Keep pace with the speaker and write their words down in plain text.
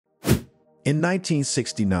In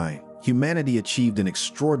 1969, humanity achieved an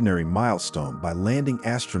extraordinary milestone by landing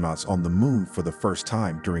astronauts on the moon for the first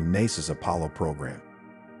time during NASA's Apollo program.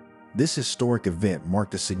 This historic event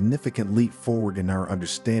marked a significant leap forward in our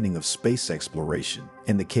understanding of space exploration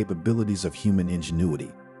and the capabilities of human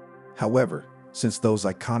ingenuity. However, since those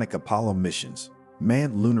iconic Apollo missions,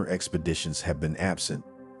 manned lunar expeditions have been absent,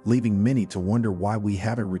 leaving many to wonder why we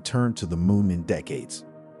haven't returned to the moon in decades.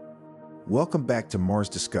 Welcome back to Mars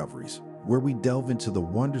Discoveries, where we delve into the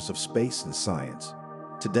wonders of space and science.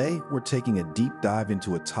 Today, we're taking a deep dive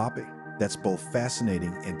into a topic that's both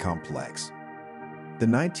fascinating and complex. The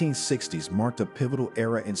 1960s marked a pivotal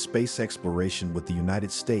era in space exploration, with the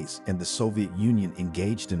United States and the Soviet Union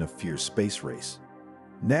engaged in a fierce space race.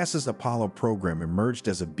 NASA's Apollo program emerged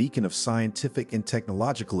as a beacon of scientific and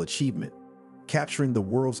technological achievement, capturing the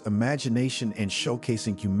world's imagination and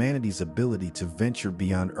showcasing humanity's ability to venture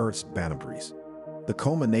beyond Earth's boundaries. The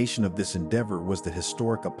culmination of this endeavor was the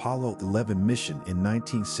historic Apollo 11 mission in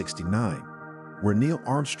 1969, where Neil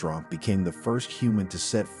Armstrong became the first human to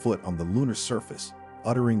set foot on the lunar surface,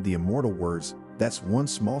 uttering the immortal words, "That's one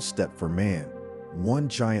small step for man, one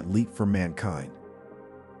giant leap for mankind."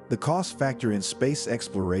 The cost factor in space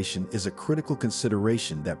exploration is a critical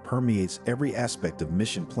consideration that permeates every aspect of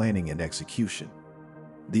mission planning and execution.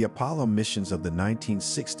 The Apollo missions of the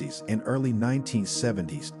 1960s and early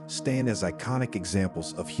 1970s stand as iconic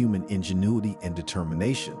examples of human ingenuity and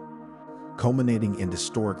determination, culminating in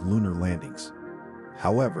historic lunar landings.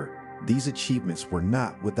 However, these achievements were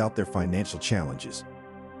not without their financial challenges.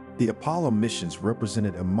 The Apollo missions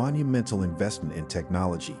represented a monumental investment in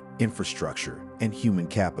technology, infrastructure, and human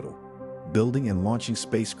capital, building and launching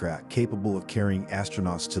spacecraft capable of carrying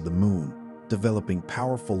astronauts to the moon, developing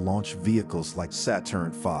powerful launch vehicles like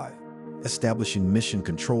Saturn V, establishing mission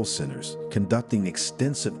control centers, conducting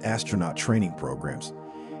extensive astronaut training programs,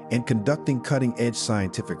 and conducting cutting-edge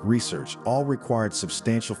scientific research all required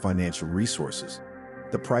substantial financial resources.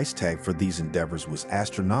 The price tag for these endeavors was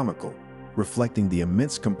astronomical, reflecting the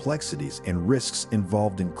immense complexities and risks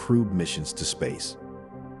involved in crewed missions to space.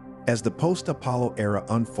 As the post-Apollo era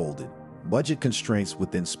unfolded, budget constraints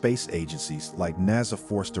within space agencies like NASA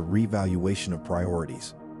forced a reevaluation of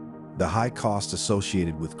priorities. The high costs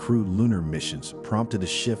associated with crewed lunar missions prompted a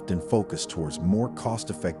shift in focus towards more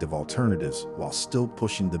cost-effective alternatives while still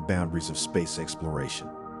pushing the boundaries of space exploration.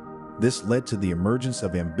 This led to the emergence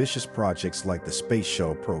of ambitious projects like the Space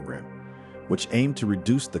Shuttle program, which aimed to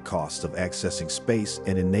reduce the cost of accessing space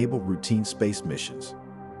and enable routine space missions.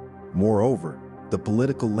 Moreover, the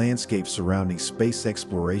political landscape surrounding space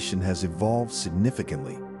exploration has evolved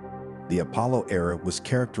significantly. The Apollo era was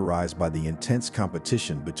characterized by the intense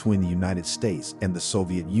competition between the United States and the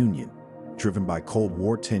Soviet Union, driven by Cold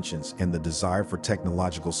War tensions and the desire for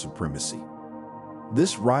technological supremacy.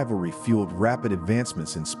 This rivalry fueled rapid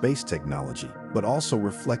advancements in space technology, but also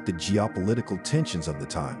reflected geopolitical tensions of the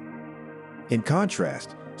time. In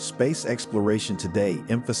contrast, space exploration today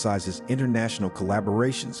emphasizes international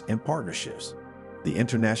collaborations and partnerships. The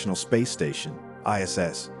International Space Station,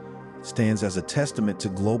 ISS, stands as a testament to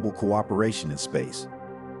global cooperation in space.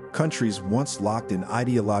 Countries once locked in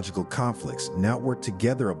ideological conflicts now work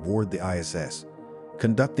together aboard the ISS,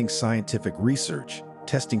 conducting scientific research,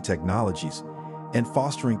 testing technologies, and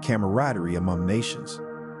fostering camaraderie among nations.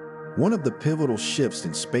 One of the pivotal shifts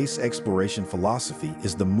in space exploration philosophy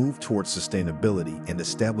is the move towards sustainability and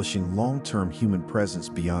establishing long-term human presence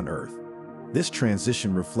beyond Earth. This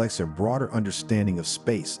transition reflects a broader understanding of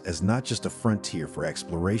space as not just a frontier for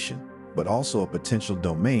exploration, but also a potential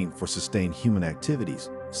domain for sustained human activities,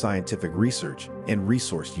 scientific research, and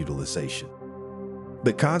resource utilization.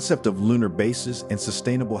 The concept of lunar bases and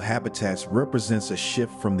sustainable habitats represents a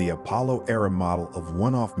shift from the Apollo-era model of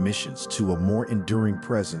one-off missions to a more enduring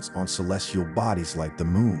presence on celestial bodies like the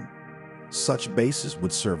Moon. Such bases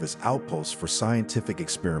would serve as outposts for scientific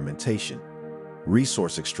experimentation,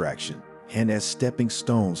 resource extraction, and as stepping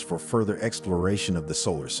stones for further exploration of the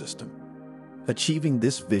solar system. Achieving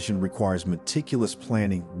this vision requires meticulous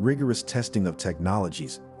planning, rigorous testing of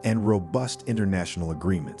technologies, and robust international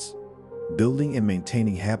agreements. Building and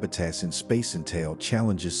maintaining habitats in space entail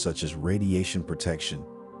challenges such as radiation protection,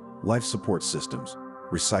 life support systems,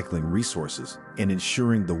 recycling resources, and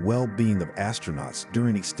ensuring the well-being of astronauts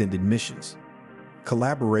during extended missions.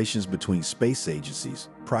 Collaborations between space agencies,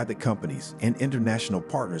 private companies, and international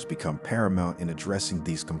partners become paramount in addressing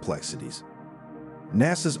these complexities.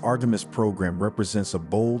 NASA's Artemis program represents a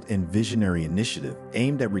bold and visionary initiative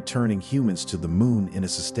aimed at returning humans to the Moon in a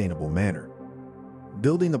sustainable manner.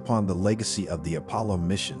 Building upon the legacy of the Apollo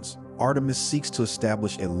missions, Artemis seeks to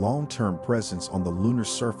establish a long-term presence on the lunar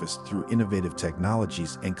surface through innovative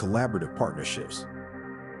technologies and collaborative partnerships.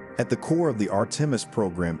 At the core of the Artemis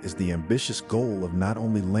program is the ambitious goal of not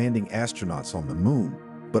only landing astronauts on the moon,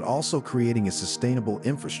 but also creating a sustainable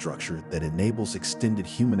infrastructure that enables extended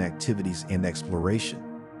human activities and exploration.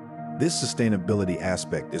 This sustainability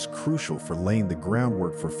aspect is crucial for laying the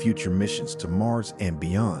groundwork for future missions to Mars and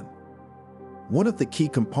beyond. One of the key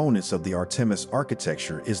components of the Artemis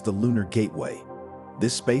architecture is the Lunar Gateway.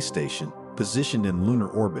 This space station, positioned in lunar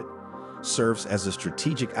orbit, serves as a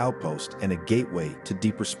strategic outpost and a gateway to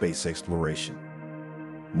deeper space exploration.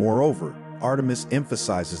 Moreover, Artemis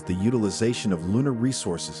emphasizes the utilization of lunar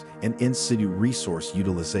resources and in-situ resource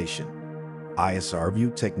utilization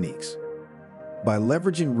 (ISRU) techniques. By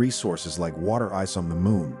leveraging resources like water ice on the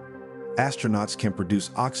moon, astronauts can produce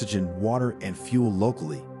oxygen, water, and fuel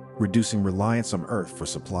locally, reducing reliance on Earth for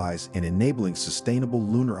supplies and enabling sustainable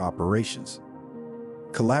lunar operations.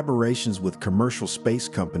 Collaborations with commercial space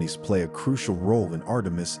companies play a crucial role in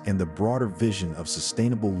Artemis and the broader vision of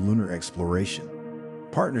sustainable lunar exploration.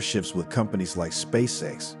 Partnerships with companies like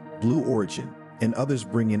SpaceX, Blue Origin, and others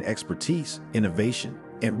bring in expertise, innovation,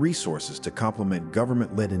 and resources to complement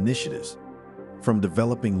government-led initiatives. From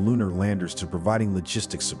developing lunar landers to providing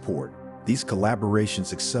logistics support, these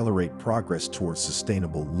collaborations accelerate progress towards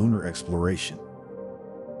sustainable lunar exploration.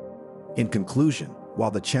 In conclusion,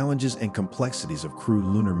 while the challenges and complexities of crewed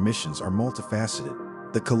lunar missions are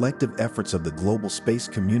multifaceted, the collective efforts of the global space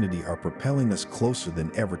community are propelling us closer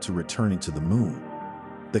than ever to returning to the moon.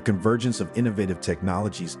 The convergence of innovative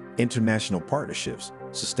technologies, international partnerships,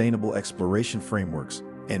 sustainable exploration frameworks,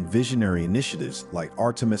 and visionary initiatives like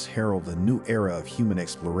Artemis herald a new era of human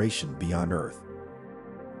exploration beyond Earth.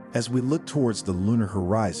 As we look towards the lunar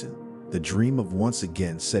horizon, the dream of once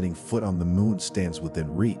again setting foot on the moon stands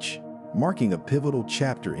within reach, marking a pivotal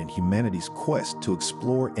chapter in humanity's quest to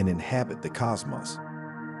explore and inhabit the cosmos.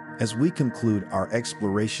 As we conclude our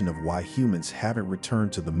exploration of why humans haven't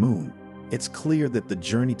returned to the moon, it's clear that the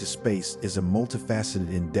journey to space is a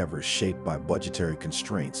multifaceted endeavor shaped by budgetary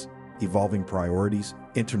constraints, evolving priorities,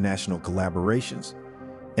 international collaborations,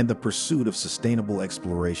 and the pursuit of sustainable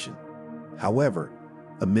exploration. However,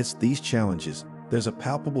 amidst these challenges, there's a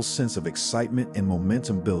palpable sense of excitement and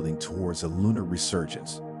momentum building towards a lunar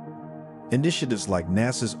resurgence. Initiatives like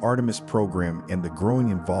NASA's Artemis program and the growing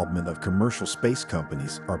involvement of commercial space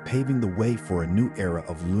companies are paving the way for a new era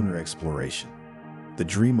of lunar exploration. The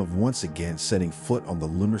dream of once again setting foot on the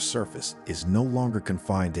lunar surface is no longer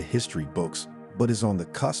confined to history books, but is on the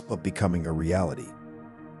cusp of becoming a reality.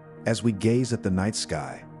 As we gaze at the night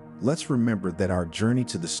sky, let's remember that our journey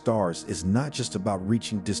to the stars is not just about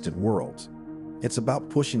reaching distant worlds. It's about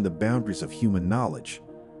pushing the boundaries of human knowledge,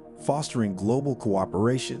 fostering global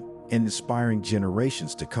cooperation, and inspiring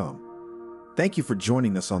generations to come. Thank you for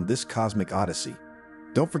joining us on this cosmic odyssey.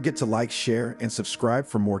 Don't forget to like, share, and subscribe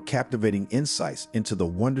for more captivating insights into the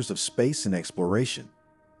wonders of space and exploration.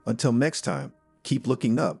 Until next time, keep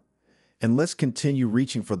looking up, and let's continue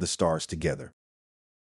reaching for the stars together.